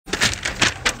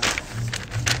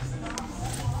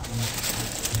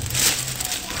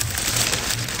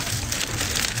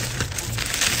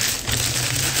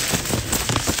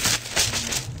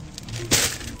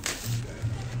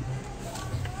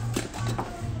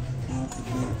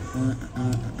Wait.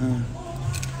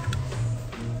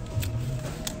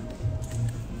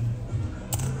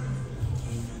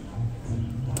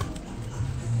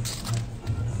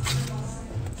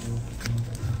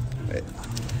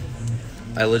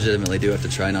 I legitimately do have to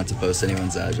try not to post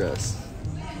anyone's address.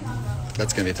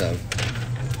 That's gonna be tough.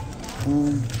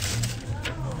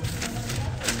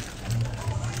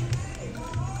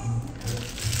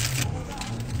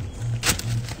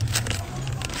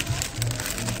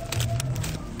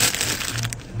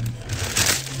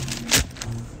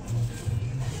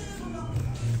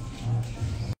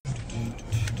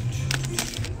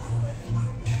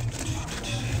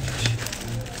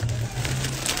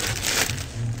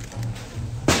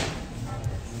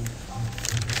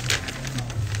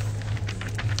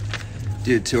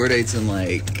 Dude, tour date's in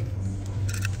like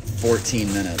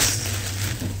 14 minutes.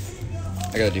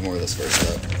 I gotta do more of this first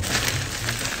though.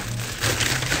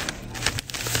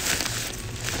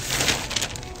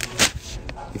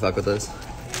 You fuck with this?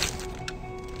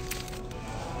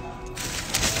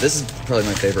 This is probably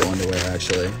my favorite one to wear,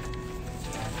 actually.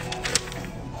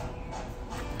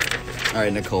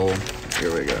 Alright, Nicole,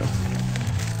 here we go.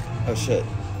 Oh shit.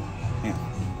 Yeah.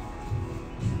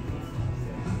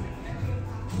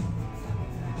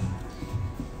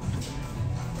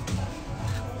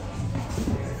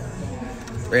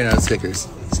 Ran out of stickers.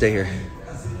 Stay here.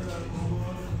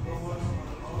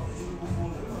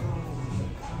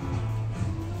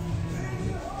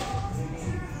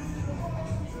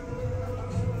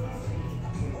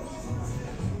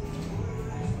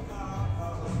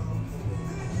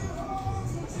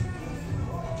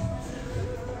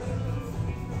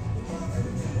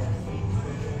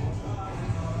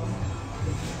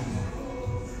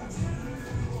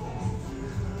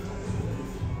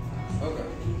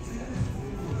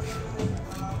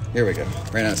 Here we go.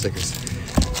 Ran out of stickers.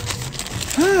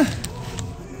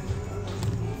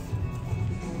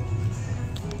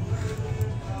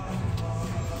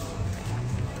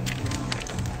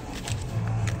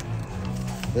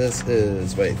 This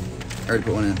is, wait, I already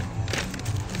put one in.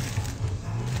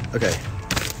 Okay.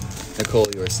 Nicole,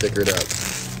 you are stickered up.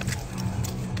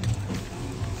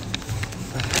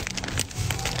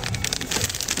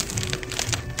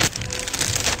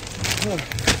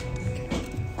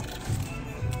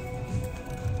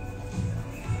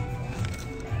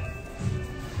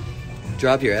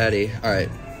 Drop your Addy. All right.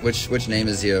 Which name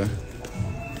is you?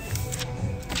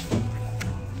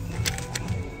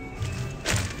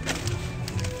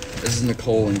 This is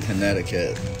Nicole in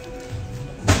Connecticut.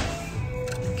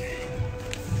 Okay.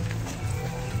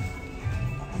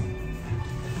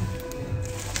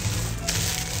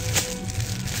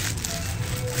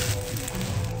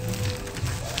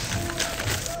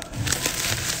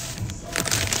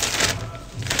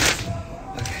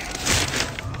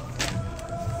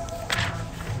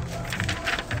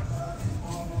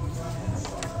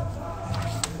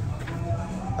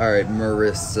 All right,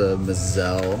 Marissa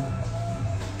Mazzell.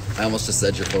 I almost just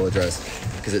said your full address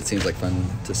because it seems like fun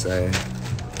to say.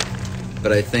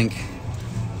 But I think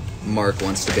Mark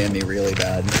wants to ban me really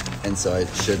bad, and so I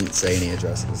shouldn't say any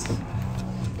addresses.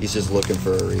 He's just looking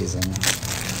for a reason.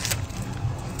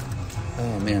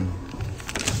 Oh, man.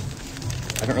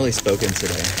 I haven't really spoken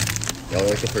today. Y'all are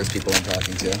like the first people I'm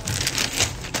talking to.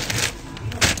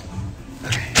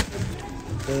 Okay.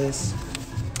 This.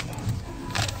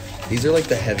 These are like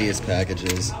the heaviest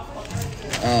packages.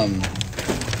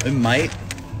 It might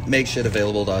make shit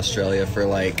available to Australia for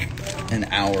like an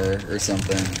hour or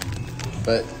something.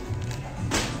 But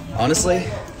honestly,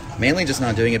 mainly just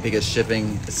not doing it because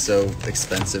shipping is so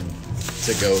expensive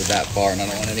to go that far, and I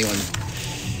don't want anyone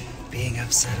being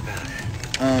upset about it.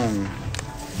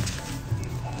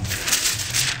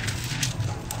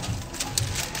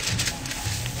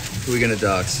 Who are we gonna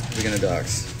dox? Who are we gonna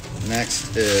dox?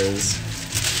 Next is...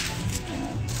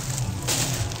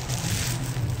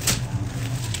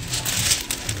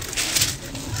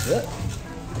 What?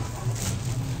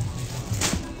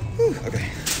 Whew, okay.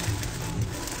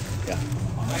 Yeah.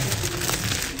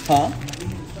 Huh?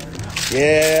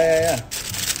 Yeah.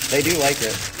 They do like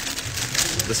it.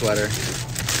 The sweater.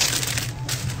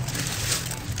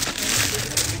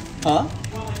 Huh?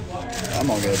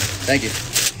 I'm all good. Thank you.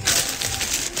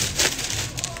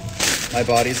 My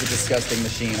body's a disgusting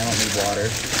machine. I don't need water.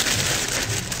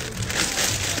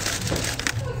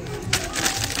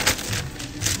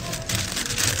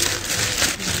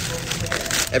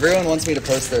 Everyone wants me to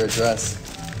post their address.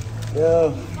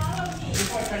 Yo.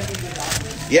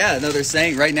 Yeah, no, they're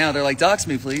saying right now, they're like, dox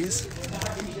me, please.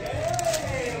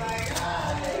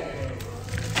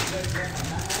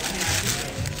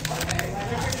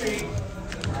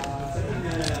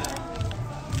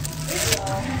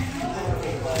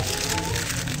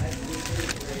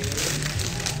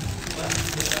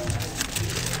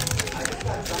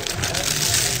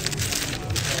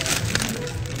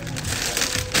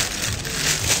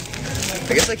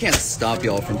 I can't stop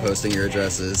y'all from posting your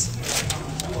addresses,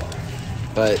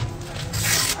 but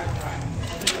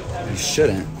you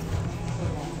shouldn't.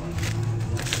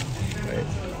 Wait.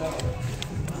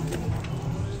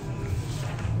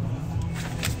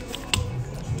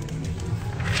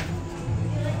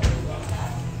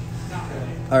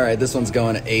 All right, this one's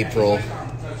going to April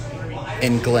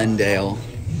in Glendale.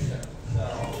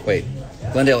 Wait,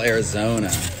 Glendale, Arizona.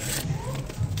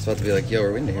 It's about to be like, yo,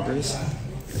 are we neighbors?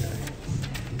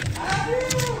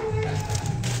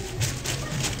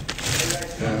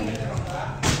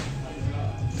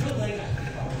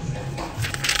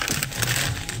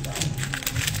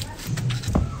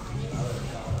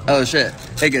 Oh shit.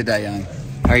 Hey, Good Die Young.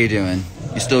 How are you doing?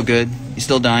 You still good? You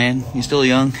still dying? You still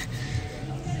young?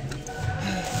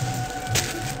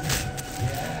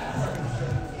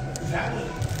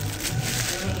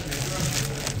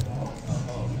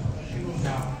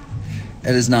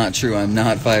 It is not true. I'm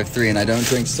not 5'3" and I don't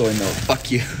drink soy milk. Fuck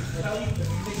you.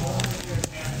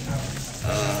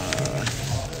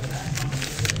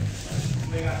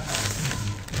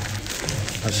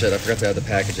 Oh shit, I forgot to add the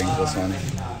packaging to this one.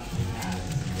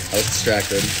 I was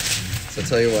distracted. So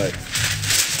tell you what.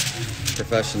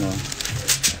 Professional.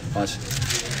 Watch.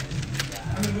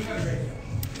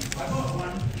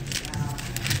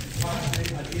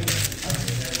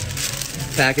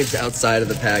 Packaged outside of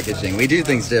the packaging. We do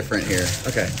things different here.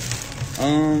 Okay.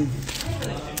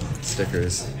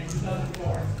 Stickers.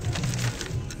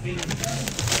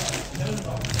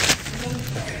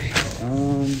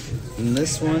 Okay. And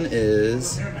this one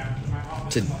is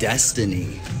to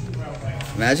Destiny.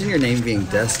 Imagine your name being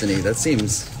Destiny. That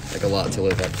seems like a lot to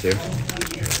live up to.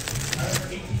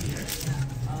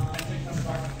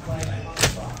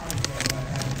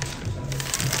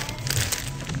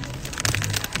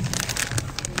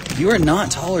 You are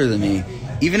not taller than me.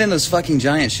 Even in those fucking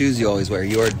giant shoes you always wear,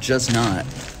 you are just not.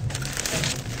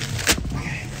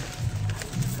 Okay.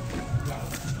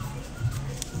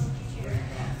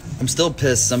 I'm still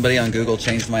pissed. Somebody on Google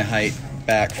changed my height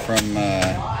back from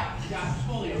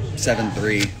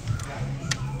 7'3". It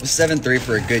was 7'3"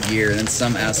 for a good year, and then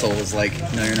some asshole was like,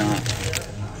 no, you're not.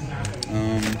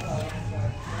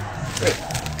 Wait.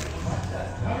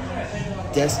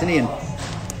 Destiny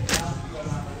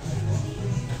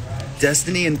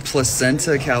in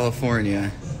Placenta,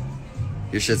 California.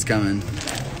 Your shit's coming.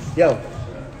 Yo,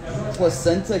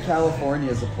 Placenta,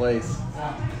 California is a place.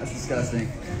 That's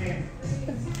disgusting.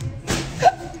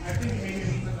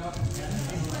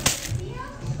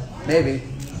 Maybe.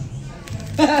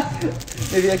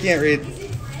 Maybe I can't read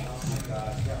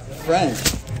French.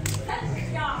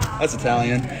 That's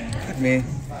Italian. Me.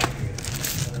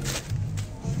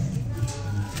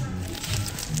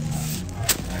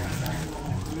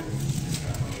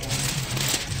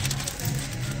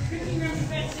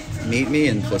 Meet me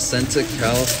in Placenta,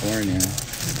 California.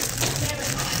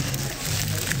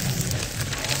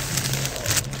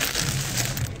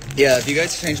 Yeah, if you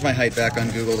guys change my height back on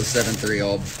Google to 7'3",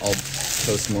 I'll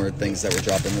post more things that we're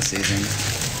dropping this season.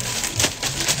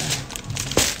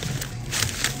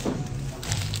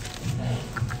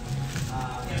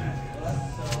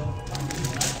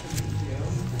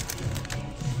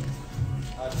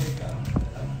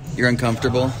 You're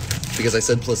uncomfortable because I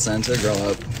said placenta. Grow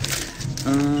up.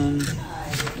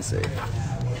 Let's see.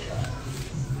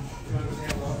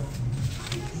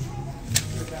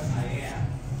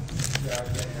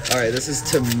 All right, this is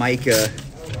to Micah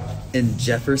in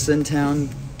Jeffersontown,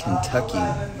 Kentucky.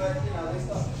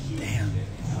 Damn.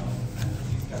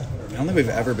 I don't think we've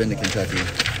ever been to Kentucky.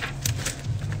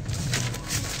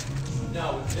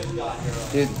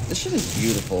 Dude, this shit is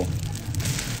beautiful.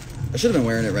 I should have been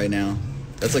wearing it right now.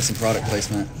 That's like some product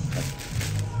placement.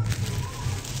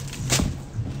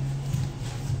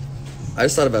 I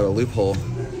just thought about a loophole.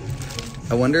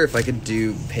 I wonder if I could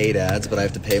do paid ads, but I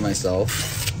have to pay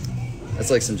myself. That's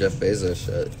like some Jeff Bezos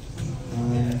shit.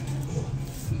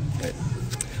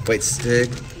 Wait,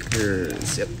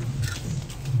 stickers. Yep.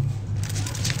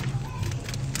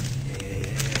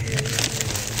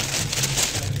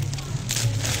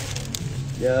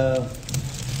 Yeah.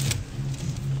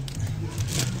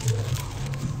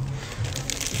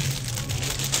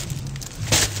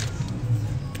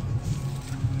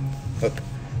 Okay.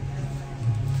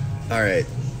 All right.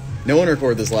 No one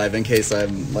record this live in case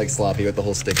I'm like sloppy with the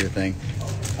whole sticker thing.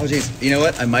 Oh geez, you know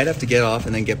what? I might have to get off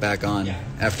and then get back on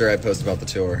after I post about the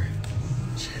tour.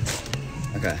 Shit.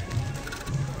 Okay.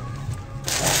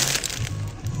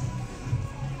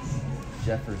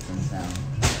 Jeffersontown.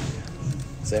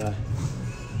 Say hi.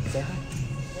 Say hi.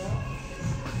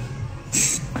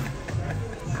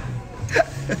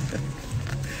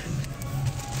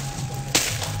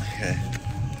 Okay.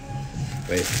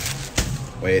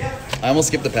 Wait. I almost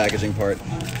skipped the packaging part.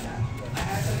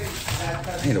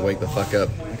 I need to wake the fuck up.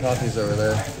 My coffee's over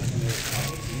there.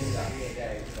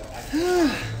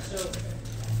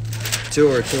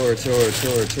 Tour.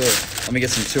 Let me get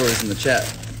some tours in the chat.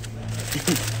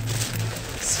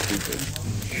 Stupid.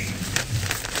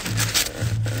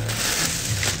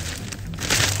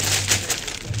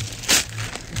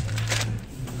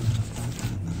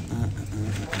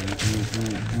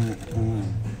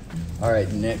 All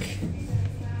right, Nick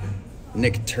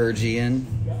Turgian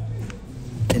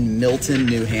in Milton,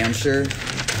 New Hampshire.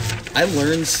 I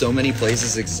learned so many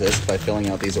places exist by filling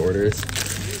out these orders.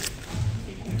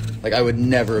 Like, I would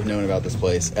never have known about this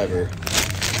place, ever.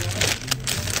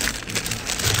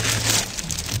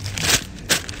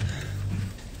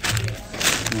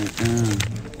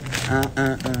 Alright.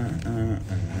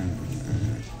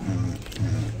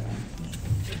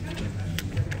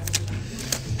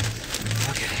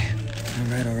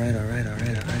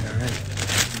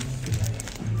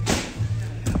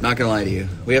 Not gonna lie to you.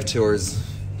 We have tours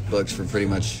booked for pretty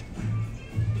much...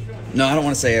 No, I don't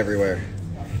want to say everywhere.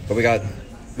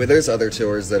 But there's other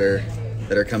tours that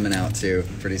are coming out too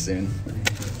pretty soon.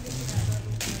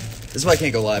 This is why I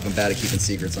can't go live. I'm bad at keeping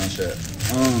secrets on shit.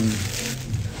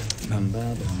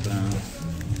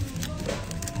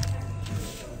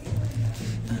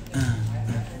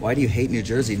 Why do you hate New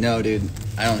Jersey? No, dude,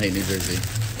 I don't hate New Jersey.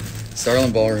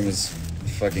 Starland Ballroom is a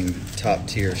fucking top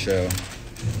tier show.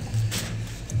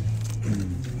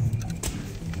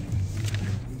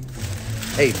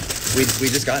 Hey, we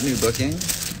just got new booking.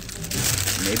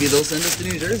 Maybe they'll send us to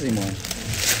New Jersey more.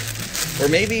 Or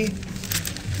maybe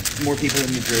more people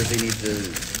in New Jersey need to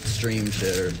stream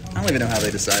shit, or I don't even know how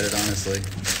they decided, honestly.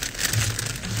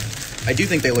 I do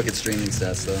think they look at streaming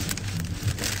stats, though. Oh,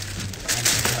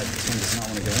 God, this one does not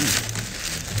want to go in.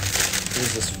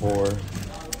 Who's this for?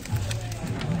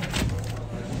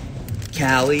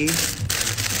 Callie?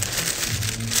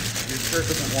 Your shirt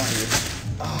doesn't want you.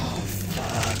 Oh,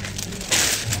 fuck.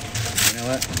 You know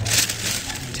what?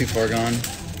 Too far gone.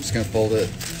 I'm just gonna fold it.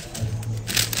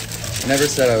 I never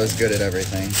said I was good at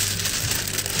everything.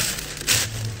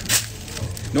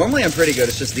 Normally I'm pretty good,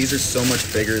 it's just these are so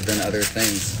much bigger than other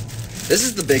things. This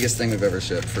is the biggest thing we've ever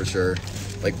shipped, for sure.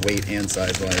 Like, weight and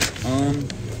size-wise.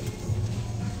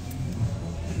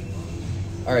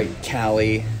 Alright,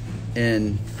 Callie.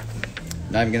 And...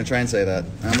 not even gonna try and say that.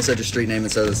 I almost said your street name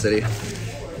instead of the city.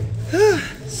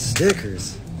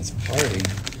 Stickers. Let's party.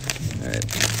 Alright.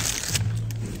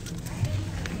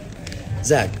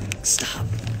 Zach, stop.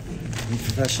 I'm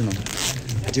professional.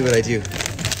 I do what I do.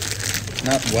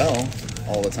 Not well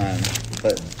all the time,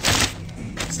 but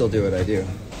still do what I do.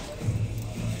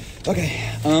 Okay,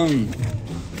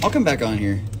 I'll come back on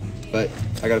here, but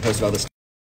I gotta post about this.